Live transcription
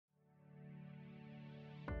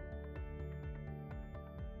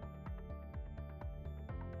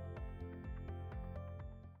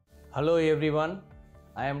Hello everyone,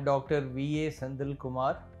 I am Dr. V.A. Senthil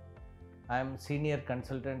Kumar. I am Senior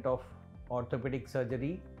Consultant of Orthopaedic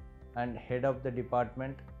Surgery and Head of the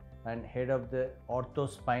Department and Head of the Ortho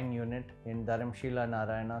Spine Unit in Dharamshila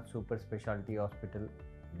Narayana Superspeciality Hospital,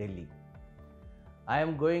 Delhi. I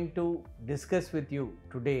am going to discuss with you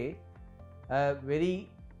today a very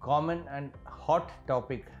common and hot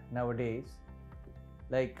topic nowadays,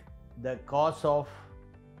 like the cause of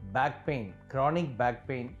back pain, chronic back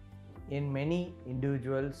pain in many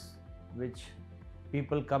individuals which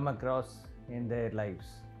people come across in their lives.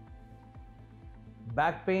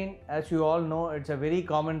 Back pain, as you all know, it's a very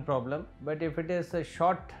common problem, but if it is a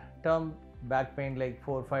short term back pain like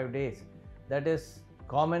 4 or 5 days, that is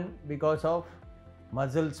common because of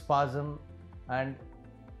muscle spasm and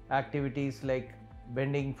activities like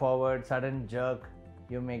bending forward, sudden jerk.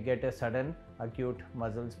 You may get a sudden acute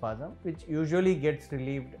muscle spasm which usually gets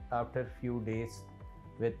relieved after few days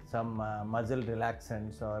with some muscle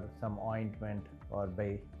relaxants or some ointment or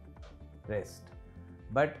by rest.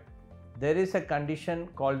 But there is a condition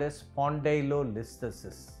called as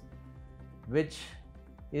spondylolisthesis, which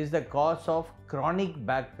is the cause of chronic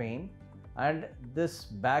back pain, and this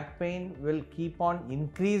back pain will keep on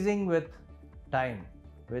increasing with time,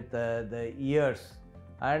 with the years,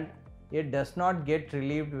 and it does not get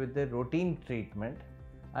relieved with the routine treatment,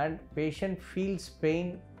 and patient feels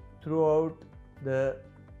pain throughout the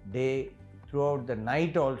day, throughout the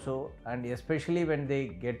night also, and especially when they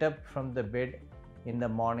get up from the bed in the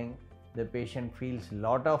morning, the patient feels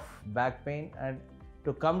lot of back pain, and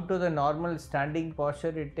to come to the normal standing posture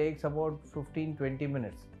it takes about 15-20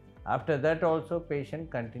 minutes. After that also patient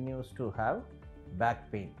continues to have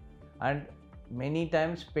back pain, and many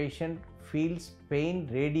times patient feels pain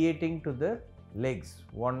radiating to the legs,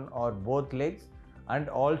 one or both legs, and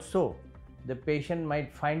also the patient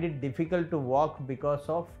might find it difficult to walk because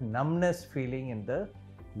of numbness feeling in the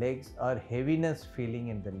legs or heaviness feeling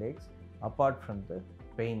in the legs, apart from the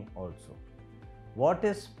pain also. What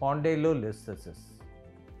is spondylolisthesis?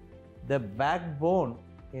 The backbone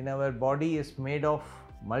in our body is made of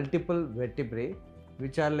multiple vertebrae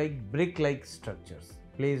which are like brick-like structures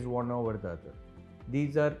placed one over the other.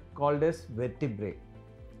 These are called as vertebrae,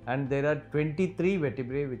 and there are 23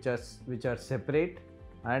 vertebrae which are separate,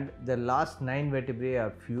 and the last 9 vertebrae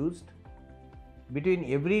are fused. Between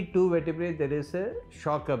every 2 vertebrae there is a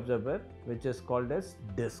shock absorber which is called as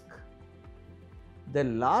disc. The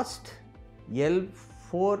last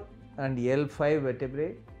L4 and L5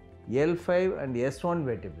 vertebrae, L5 and S1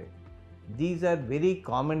 vertebrae, these are very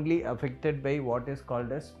commonly affected by what is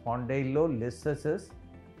called as spondylolisthesis,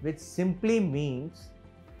 which simply means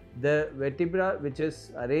the vertebra which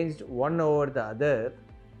is arranged one over the other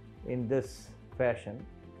in this fashion,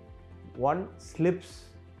 one slips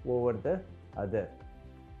over the other.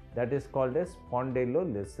 That is called as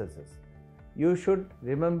spondylolisthesis. You should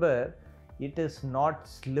remember, it is not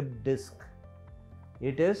slip disc,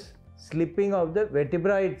 it is slipping of the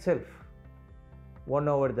vertebra itself one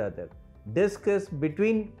over the other. Disc is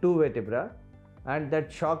between 2 vertebra, and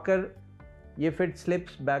that shocker, if it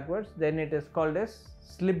slips backwards, then it is called as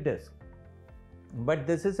slip disc. But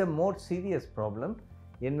this is a more serious problem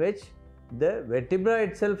in which the vertebra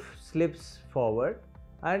itself slips forward,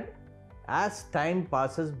 and as time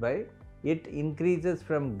passes by it increases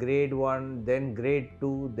from grade 1, then grade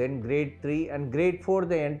 2, then grade 3, and grade 4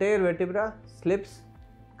 the entire vertebra slips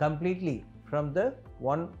completely from the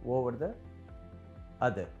one over the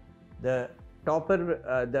other. The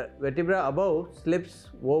the vertebra above slips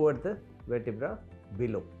over the vertebra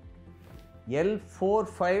below.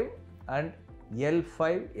 L4-5 and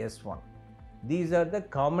L5-S1. These are the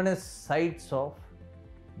commonest sites of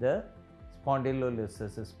the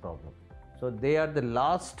spondylolisthesis problem. So they are the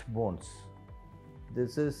last bones.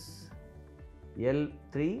 This is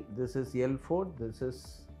L3, this is L4, this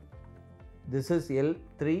is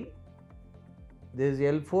L3, this is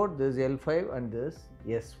L4, this is L5, and this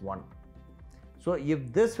S1. So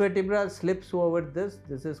if this vertebra slips over this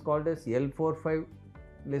is called as L4-5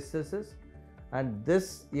 listhesis, and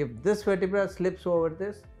if this vertebra slips over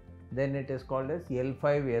this, then it is called as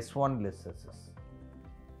L5-S1 listhesis.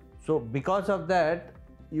 So because of that,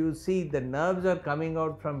 you see the nerves are coming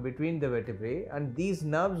out from between the vertebrae, and these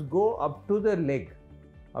nerves go up to the leg,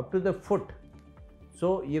 up to the foot.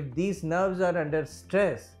 So if these nerves are under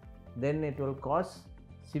stress, then it will cause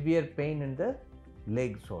severe pain in the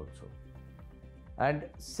legs also. And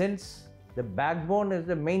since the backbone is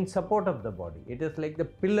the main support of the body, it is like the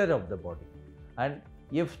pillar of the body, and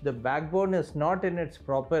if the backbone is not in its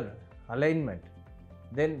proper alignment,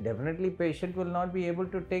 then definitely patient will not be able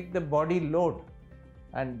to take the body load,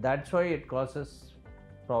 and that's why it causes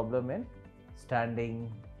problem in standing,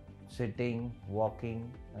 sitting, walking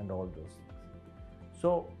and all those things.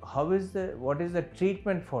 So what is the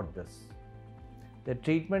treatment for this? The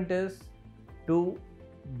treatment is to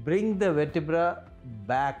bring the vertebra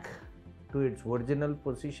back to its original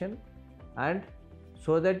position, and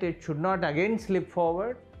so that it should not again slip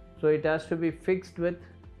forward, so it has to be fixed with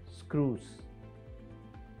screws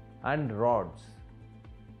and rods,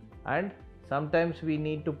 and sometimes we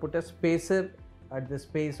need to put a spacer at the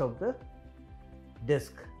space of the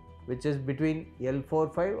disc, which is between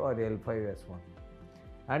L4-5 or L5-S1.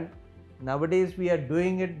 And nowadays we are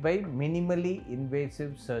doing it by minimally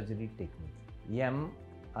invasive surgery technique,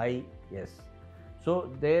 MIS. So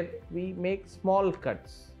there we make small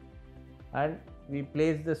cuts and we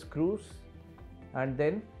place the screws, and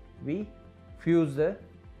then we fuse the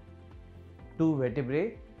two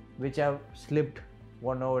vertebrae which have slipped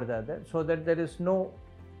one over the other, so that there is no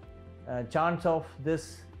chance of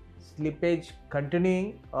this slippage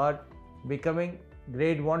continuing or becoming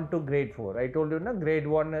grade 1 to grade 4. I told you na, grade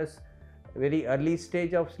 1 is very early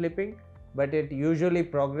stage of slipping, but it usually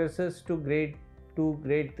progresses to grade 2,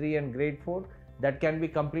 grade 3 and grade 4. That can be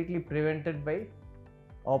completely prevented by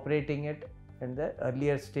operating it in the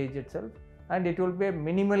earlier stage itself, and it will be a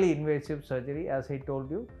minimally invasive surgery, as I told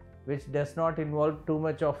you, which does not involve too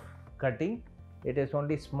much of cutting. It is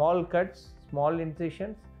only small cuts, small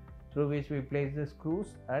incisions through which we place the screws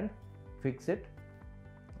and fix it.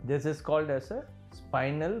 This is called as a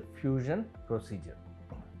spinal fusion procedure,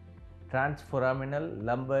 transforaminal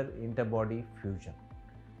lumbar interbody fusion,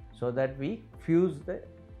 so that we fuse the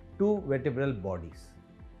two vertebral bodies,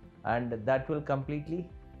 and that will completely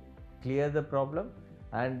clear the problem.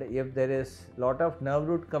 And if there is lot of nerve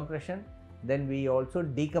root compression, then we also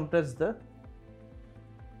decompress the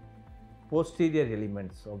posterior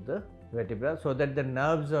elements of the vertebra, so that the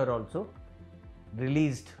nerves are also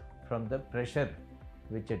released from the pressure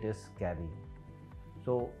which it is carrying.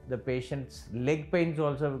 So the patient's leg pains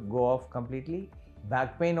also go off completely,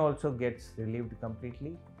 back pain also gets relieved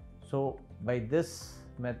completely. So by this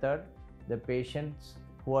method, the patients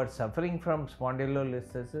who are suffering from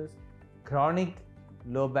spondylolisthesis, chronic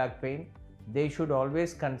low back pain, they should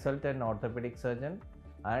always consult an orthopedic surgeon,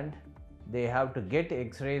 and they have to get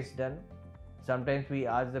x-rays done. Sometimes we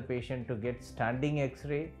ask the patient to get standing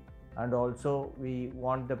x-ray, and also we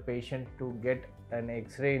want the patient to get an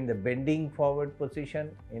x-ray in the bending forward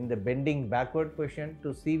position, in the bending backward position,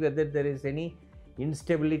 to see whether there is any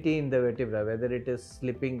instability in the vertebra, whether it is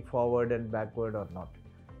slipping forward and backward or not.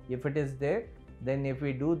 If it is there, then if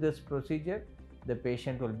we do this procedure, the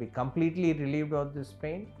patient will be completely relieved of this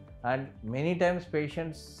pain. And many times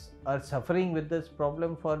patients are suffering with this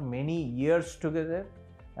problem for many years together,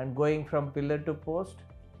 and going from pillar to post,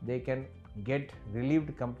 they can get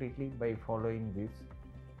relieved completely by following this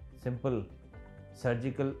simple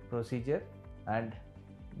surgical procedure, and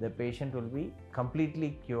the patient will be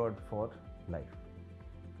completely cured for life.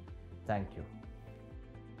 Thank you.